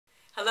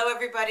Hello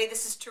everybody,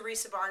 this is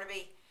Teresa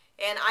Barnaby,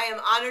 and I am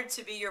honored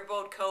to be your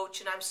Bold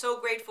coach, and I'm so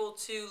grateful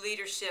to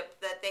leadership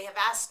that they have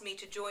asked me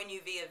to join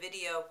you via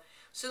video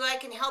so that I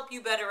can help you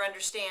better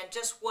understand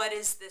just what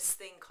is this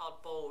thing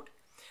called Bold.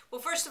 Well,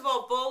 first of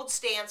all, Bold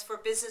stands for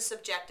Business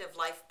Objective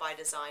Life by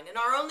Design, and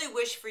our only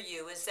wish for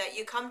you is that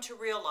you come to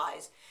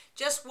realize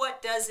just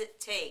what does it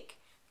take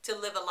to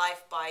live a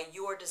life by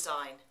your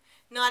design,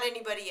 not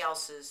anybody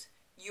else's,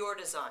 your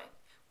design.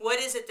 What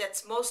is it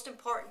that's most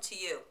important to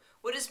you?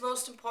 What is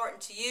most important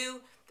to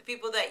you, the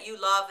people that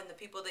you love and the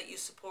people that you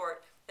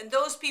support, and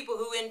those people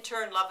who in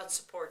turn love and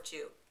support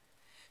you.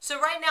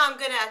 So right now I'm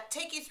going to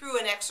take you through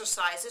an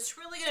exercise. It's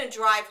really going to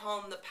drive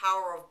home the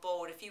power of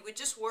Bold. If you would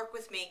just work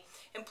with me,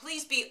 and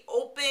please be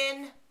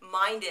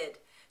open-minded.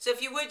 So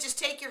if you would just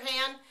take your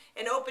hand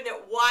and open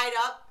it wide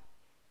up,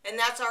 and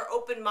that's our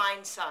open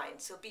mind sign.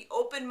 So be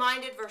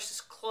open-minded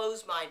versus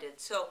closed-minded.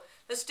 So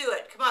let's do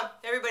it. Come on,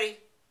 everybody.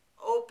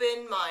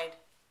 Open mind.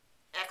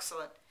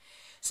 Excellent.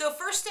 So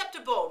first step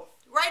to Bold,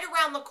 right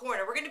around the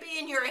corner. We're going to be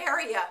in your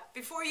area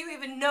before you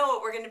even know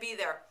it. We're going to be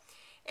there.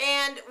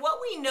 And what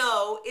we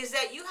know is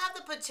that you have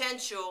the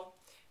potential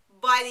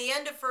by the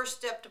end of first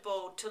step to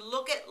Bold to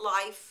look at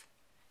life,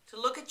 to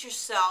look at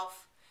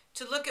yourself,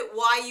 to look at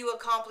why you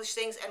accomplish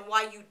things and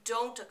why you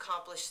don't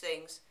accomplish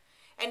things,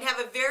 and have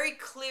a very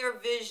clear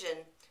vision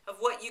of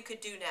what you could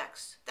do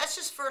next. That's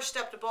just first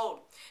step to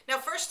Bold. Now,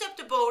 first step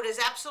to Bold is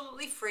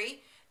absolutely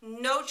free.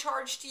 No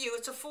charge to you.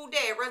 It's a full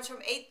day. It runs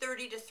from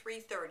 8:30 to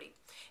 3:30.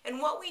 And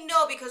what we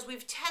know, because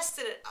we've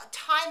tested it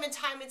time and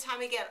time and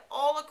time again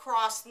all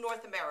across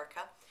North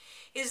America,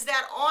 is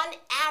that on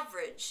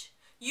average,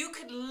 you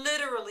could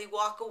literally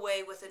walk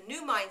away with a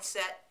new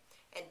mindset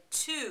and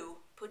 2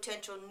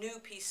 potential new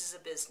pieces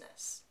of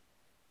business.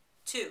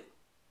 2.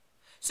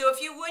 So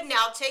if you would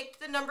now take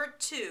the number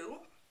 2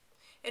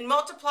 and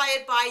multiply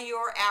it by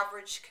your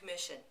average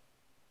commission.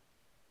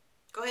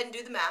 Go ahead and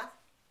do the math.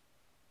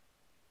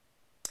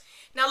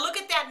 Now look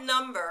at that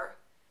number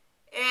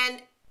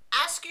and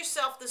ask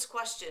yourself this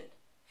question.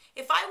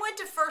 If I went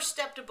to first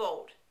step to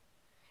Bold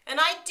and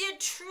I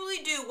did truly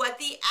do what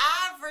the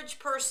average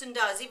person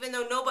does, even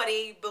though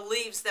nobody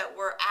believes that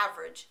we're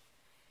average,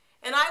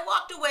 and I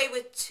walked away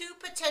with 2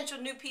 potential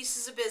new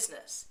pieces of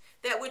business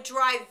that would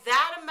drive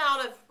that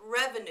amount of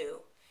revenue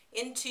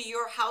into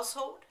your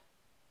household,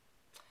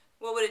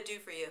 what would it do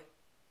for you?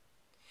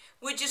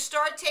 Would you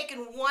start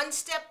taking one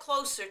step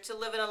closer to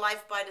living a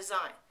life by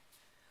design?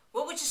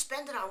 What would you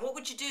spend it on? What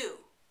would you do?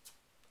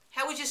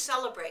 How would you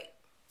celebrate?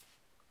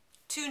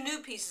 2 new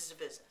pieces of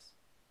business.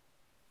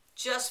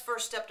 Just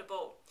first step to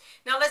Bold.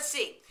 Now let's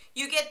see.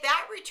 You get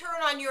that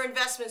return on your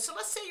investment. So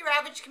let's say your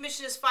average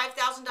commission is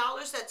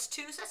 $5,000. That's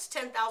 2. So that's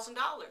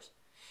 $10,000.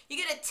 You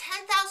get a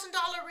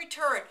 $10,000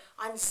 return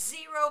on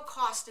 0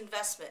 cost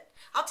investment.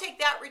 I'll take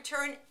that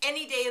return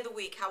any day of the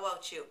week. How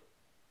about you?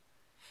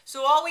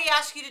 So all we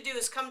ask you to do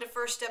is come to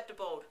first step to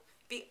Bold.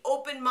 Be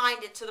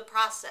open-minded to the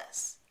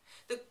process.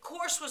 The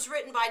course was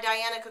written by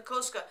Dianna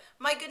Kokoszka.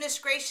 My goodness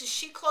gracious,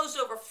 she closed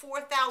over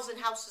 4,000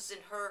 houses in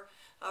her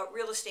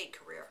real estate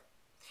career.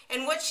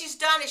 And what she's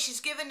done is she's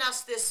given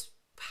us this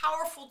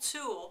powerful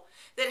tool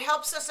that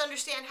helps us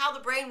understand how the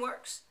brain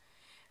works.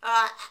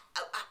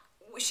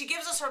 She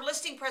gives us her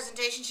listing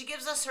presentation. She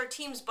gives us her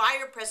team's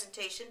buyer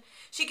presentation.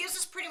 She gives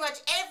us pretty much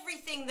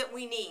everything that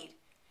we need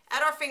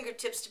at our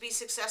fingertips to be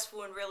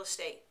successful in real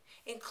estate,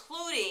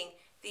 including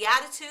the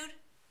attitude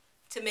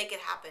to make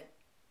it happen.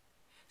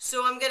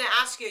 So I'm going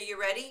to ask you, are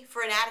you ready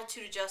for an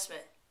attitude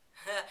adjustment?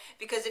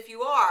 Because if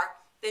you are,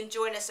 then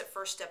join us at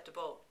First Step to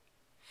Bold.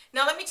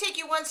 Now let me take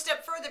you one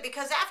step further,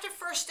 because after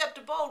First Step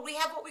to Bold, we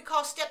have what we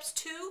call steps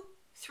 2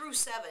 through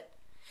 7.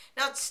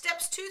 Now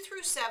steps 2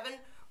 through 7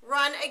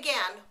 run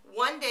again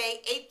one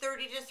day,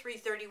 8:30 to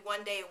 3:30,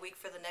 one day a week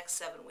for the next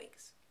 7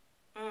 weeks.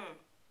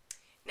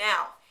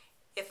 Now,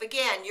 if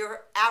again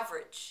you're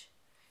average,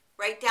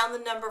 write down the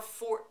number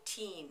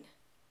 14.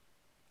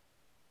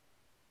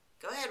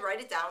 Go ahead, write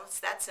it down. It's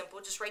that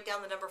simple. Just write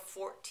down the number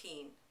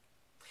 14.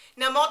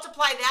 Now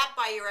multiply that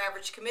by your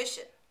average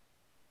commission.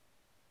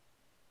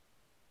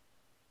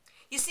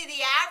 You see,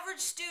 the average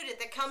student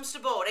that comes to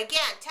Bold,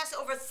 again, test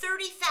over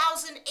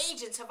 30,000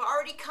 agents have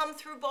already come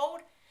through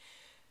Bold.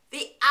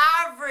 The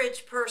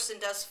average person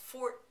does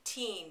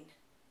 14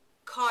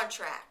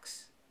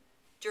 contracts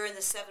during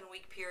the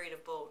 7-week period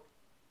of Bold.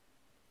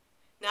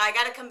 Now I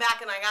got to come back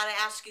and I got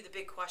to ask you the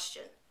big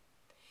question.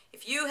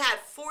 If you had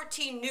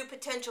 14 new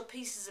potential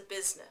pieces of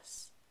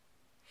business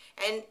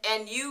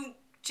and you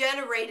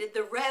generated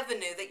the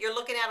revenue that you're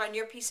looking at on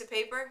your piece of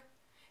paper,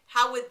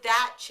 how would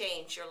that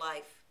change your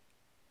life?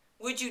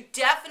 Would you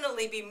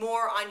definitely be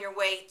more on your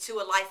way to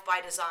a life by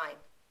design?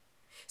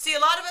 See, a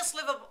lot of us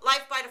live a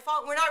life by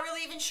default. We're not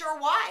really even sure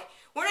why.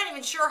 We're not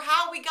even sure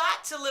how we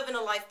got to living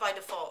a life by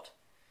default.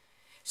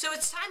 So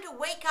it's time to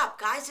wake up,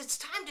 guys. It's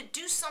time to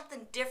do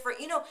something different.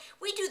 You know,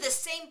 we do the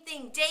same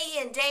thing day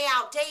in, day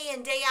out, day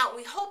in, day out.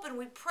 We hope and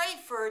we pray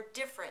for a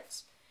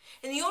difference.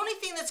 And the only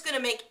thing that's going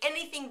to make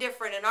anything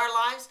different in our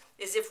lives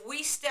is if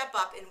we step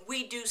up and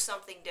we do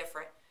something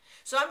different.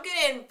 So I'm going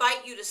to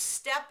invite you to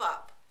step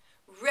up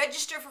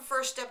Register for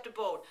First Step to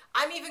Bold.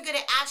 I'm even going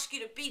to ask you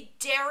to be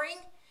daring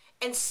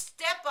and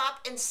step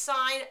up and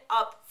sign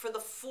up for the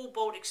full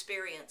Bold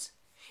experience.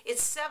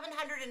 It's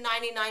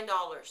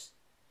 $799.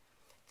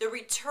 The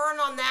return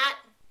on that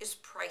is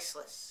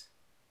priceless.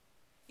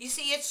 You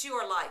see, it's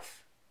your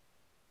life.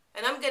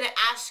 And I'm going to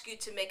ask you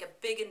to make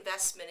a big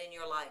investment in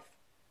your life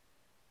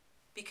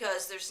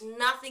because there's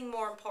nothing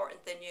more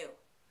important than you.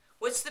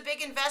 What's the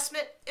big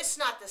investment? It's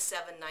not the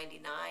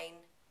 $799.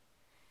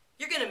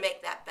 You're going to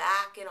make that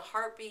back in a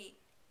heartbeat.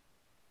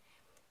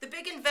 The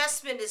big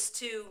investment is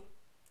to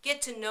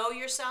get to know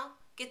yourself,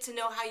 get to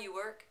know how you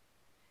work,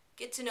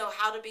 get to know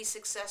how to be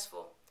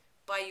successful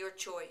by your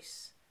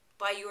choice,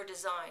 by your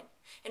design,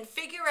 and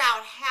figure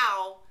out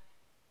how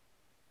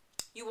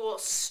you will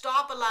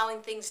stop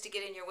allowing things to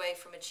get in your way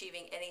from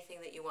achieving anything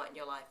that you want in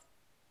your life.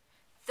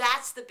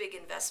 That's the big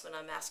investment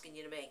I'm asking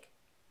you to make.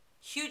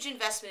 Huge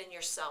investment in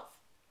yourself.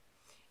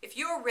 If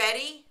you're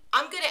ready,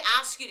 I'm going to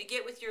ask you to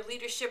get with your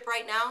leadership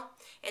right now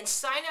and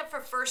sign up for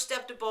First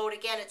Step to Bold.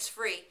 Again, it's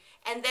free.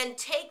 And then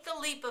take the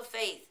leap of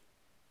faith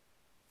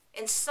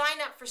and sign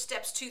up for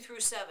steps 2 through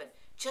 7.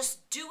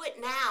 Just do it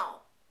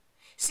now.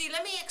 See,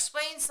 let me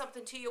explain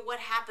something to you what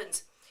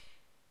happens.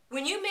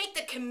 When you make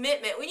the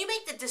commitment, when you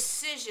make the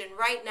decision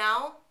right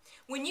now,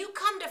 when you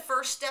come to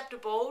First Step to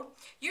Bold,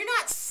 you're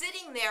not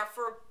sitting there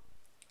for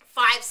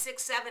 5,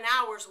 6, 7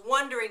 hours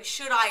wondering,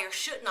 should I or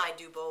shouldn't I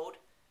do Bold?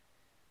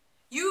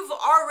 You've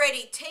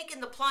already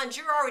taken the plunge.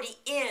 You're already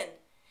in.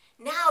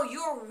 Now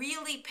you're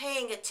really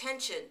paying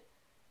attention.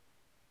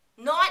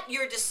 Not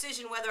your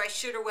decision whether I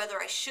should or whether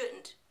I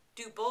shouldn't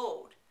do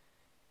Bold.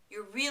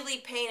 You're really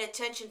paying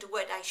attention to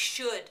what I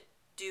should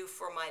do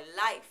for my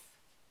life.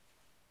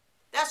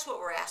 That's what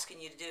we're asking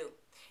you to do.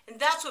 And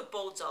that's what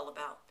Bold's all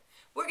about.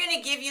 We're going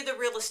to give you the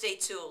real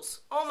estate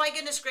tools. Oh my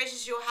goodness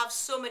gracious, you'll have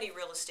so many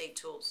real estate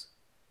tools.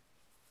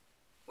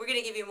 We're going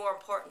to give you more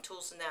important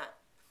tools than that.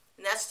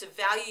 And that's to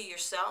value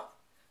yourself.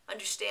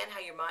 Understand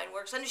how your mind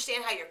works.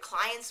 Understand how your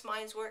clients'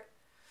 minds work.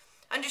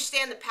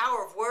 Understand the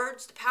power of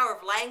words, the power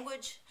of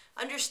language.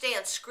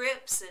 Understand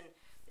scripts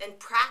and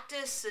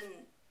practice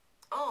and,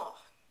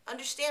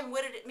 understand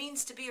what it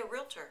means to be a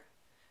realtor.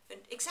 And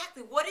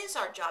exactly what is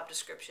our job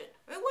description?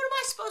 I mean, what am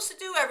I supposed to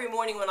do every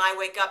morning when I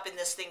wake up in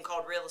this thing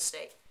called real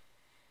estate?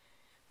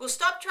 Well,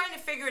 stop trying to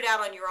figure it out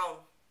on your own.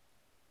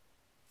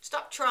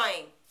 Stop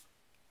trying.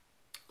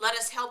 Let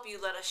us help you.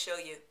 Let us show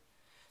you.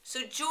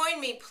 So join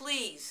me,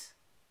 please,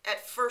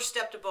 at First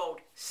Step to Bold.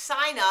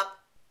 Sign up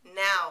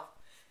now.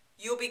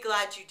 You'll be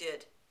glad you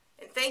did.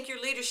 And thank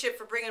your leadership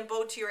for bringing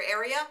Bold to your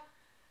area.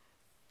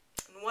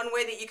 And one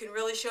way that you can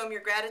really show them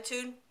your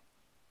gratitude,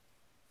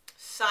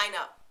 sign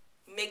up.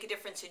 Make a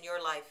difference in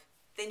your life.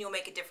 Then you'll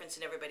make a difference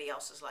in everybody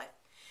else's life.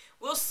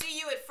 We'll see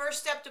you at First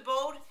Step to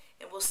Bold,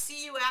 and we'll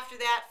see you after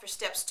that for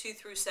steps 2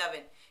 through 7.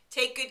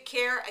 Take good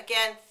care.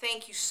 Again,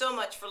 thank you so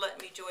much for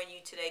letting me join you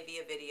today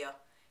via video.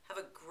 Have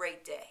a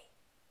great day.